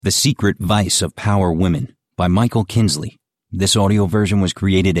The Secret Vice of Power Women by Michael Kinsley. This audio version was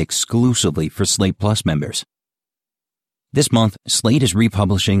created exclusively for Slate Plus members. This month, Slate is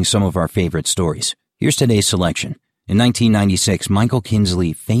republishing some of our favorite stories. Here's today's selection. In 1996, Michael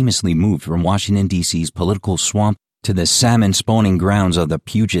Kinsley famously moved from Washington, D.C.'s political swamp to the salmon-spawning grounds of the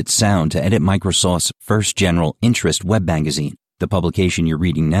Puget Sound to edit Microsoft's first general interest web magazine, the publication you're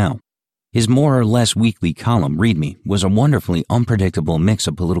reading now. His more or less weekly column, Read Me, was a wonderfully unpredictable mix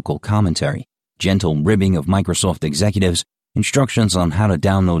of political commentary, gentle ribbing of Microsoft executives, instructions on how to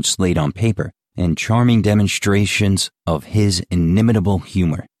download Slate on paper, and charming demonstrations of his inimitable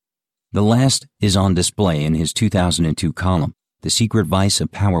humor. The last is on display in his 2002 column, The Secret Vice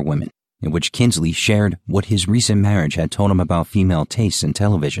of Power Women, in which Kinsley shared what his recent marriage had taught him about female tastes in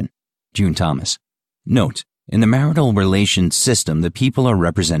television. June Thomas. Note: in the marital relations system, the people are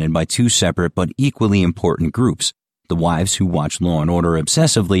represented by two separate but equally important groups, the wives who watch Law & Order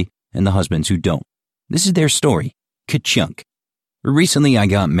obsessively and the husbands who don't. This is their story. Ka-chunk. Recently I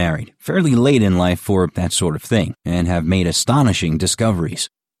got married, fairly late in life for that sort of thing, and have made astonishing discoveries.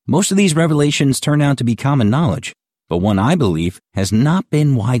 Most of these revelations turn out to be common knowledge, but one I believe has not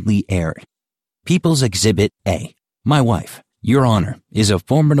been widely aired. People's Exhibit A. My wife, Your Honor, is a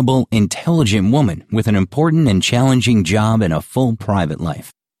formidable, intelligent woman with an important and challenging job and a full private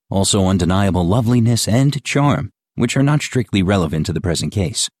life. Also undeniable loveliness and charm, which are not strictly relevant to the present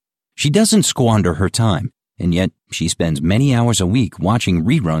case. She doesn't squander her time, and yet she spends many hours a week watching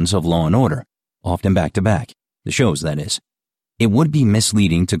reruns of Law & Order, often back-to-back, the shows, that is. It would be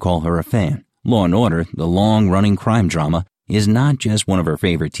misleading to call her a fan. Law & Order, the long-running crime drama, is not just one of her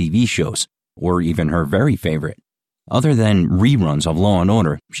favorite TV shows, or even her very favorite. Other than reruns of Law &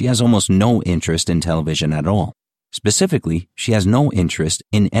 Order, she has almost no interest in television at all. Specifically, she has no interest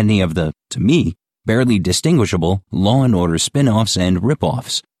in any of the, to me, barely distinguishable Law & Order spin-offs and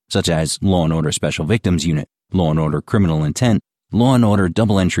rip-offs, such as Law & Order Special Victims Unit, Law & Order Criminal Intent, Law & Order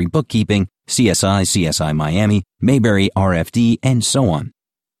Double-Entry Bookkeeping, CSI Miami, Mayberry RFD, and so on.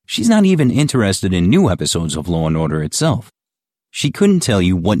 She's not even interested in new episodes of Law & Order itself. She couldn't tell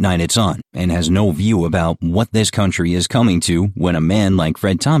you what night it's on, and has no view about what this country is coming to when a man like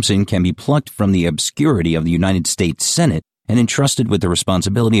Fred Thompson can be plucked from the obscurity of the United States Senate and entrusted with the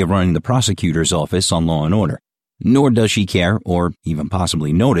responsibility of running the prosecutor's office on Law & Order. Nor does she care, or even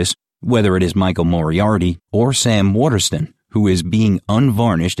possibly notice, whether it is Michael Moriarty or Sam Waterston, who is being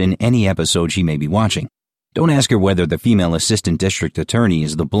unvarnished in any episode she may be watching. Don't ask her whether the female assistant district attorney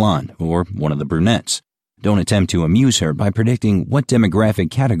is the blonde or one of the brunettes. Don't attempt to amuse her by predicting what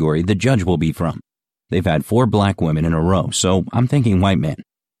demographic category the judge will be from. They've had 4 black women in a row, so I'm thinking white man.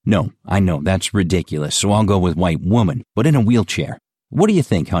 No, I know, that's ridiculous, so I'll go with white woman, but in a wheelchair. What do you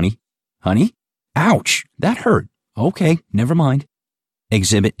think, honey? Honey? Ouch! That hurt. Okay, never mind.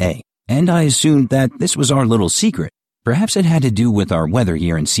 Exhibit A. And I assumed that this was our little secret. Perhaps it had to do with our weather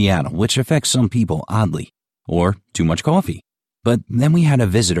here in Seattle, which affects some people oddly. Or too much coffee. But then we had a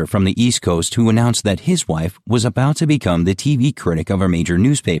visitor from the East Coast who announced that his wife was about to become the TV critic of a major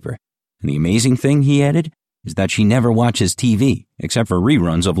newspaper. And the amazing thing, he added, is that she never watches TV, except for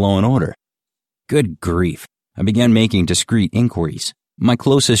reruns of Law & Order. Good grief. I began making discreet inquiries. My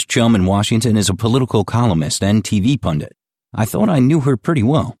closest chum in Washington is a political columnist and TV pundit. I thought I knew her pretty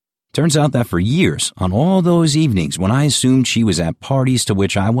well. Turns out that for years, on all those evenings when I assumed she was at parties to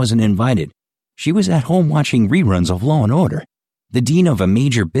which I wasn't invited, she was at home watching reruns of Law & Order. The dean of a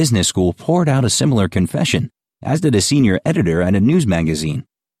major business school poured out a similar confession, as did a senior editor at a news magazine.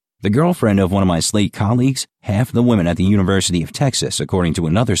 The girlfriend of one of my Slate colleagues, half the women at the University of Texas, according to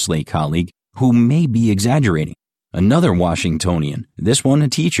another Slate colleague, who may be exaggerating. Another Washingtonian, this one a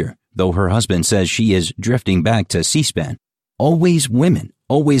teacher, though her husband says she is drifting back to C-SPAN. Always women,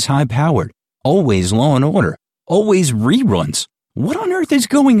 always high-powered, always Law & Order, always reruns. What on earth is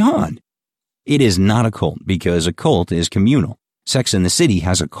going on? It is not a cult, because a cult is communal. Sex and the City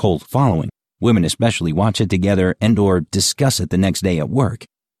has a cult following. Women especially watch it together and or discuss it the next day at work.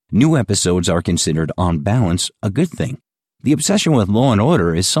 New episodes are considered, on balance, a good thing. The obsession with Law &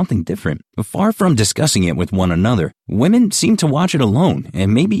 Order is something different. Far from discussing it with one another, women seem to watch it alone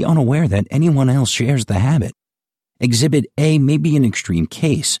and may be unaware that anyone else shares the habit. Exhibit A may be an extreme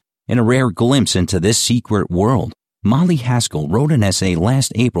case, and a rare glimpse into this secret world. Molly Haskell wrote an essay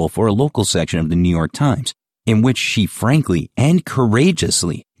last April for a local section of the New York Times, in which she frankly and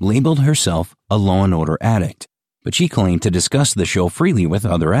courageously labeled herself a Law & Order addict. But she claimed to discuss the show freely with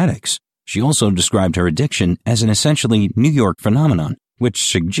other addicts. She also described her addiction as an essentially New York phenomenon, which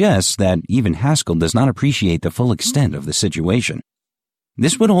suggests that even Haskell does not appreciate the full extent of the situation.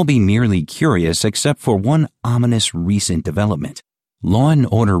 This would all be merely curious except for one ominous recent development. Law and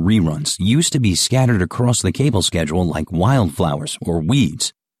Order reruns used to be scattered across the cable schedule like wildflowers or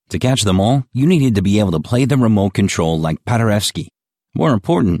weeds. To catch them all, you needed to be able to play the remote control like Paderewski. More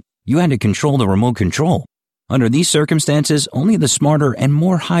important, you had to control the remote control. Under these circumstances, only the smarter and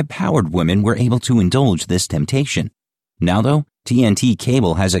more high-powered women were able to indulge this temptation. Now though, TNT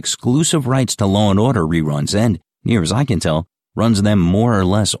Cable has exclusive rights to Law and Order reruns and, near as I can tell, runs them more or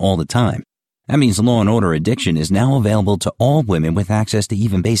less all the time. That means Law and Order addiction is now available to all women with access to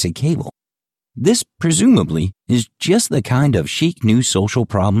even basic cable. This, presumably, is just the kind of chic new social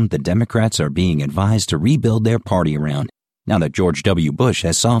problem the Democrats are being advised to rebuild their party around, now that George W. Bush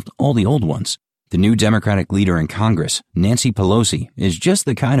has solved all the old ones. The new Democratic leader in Congress, Nancy Pelosi, is just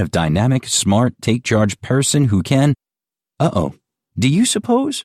the kind of dynamic, smart, take-charge person who can... do you suppose?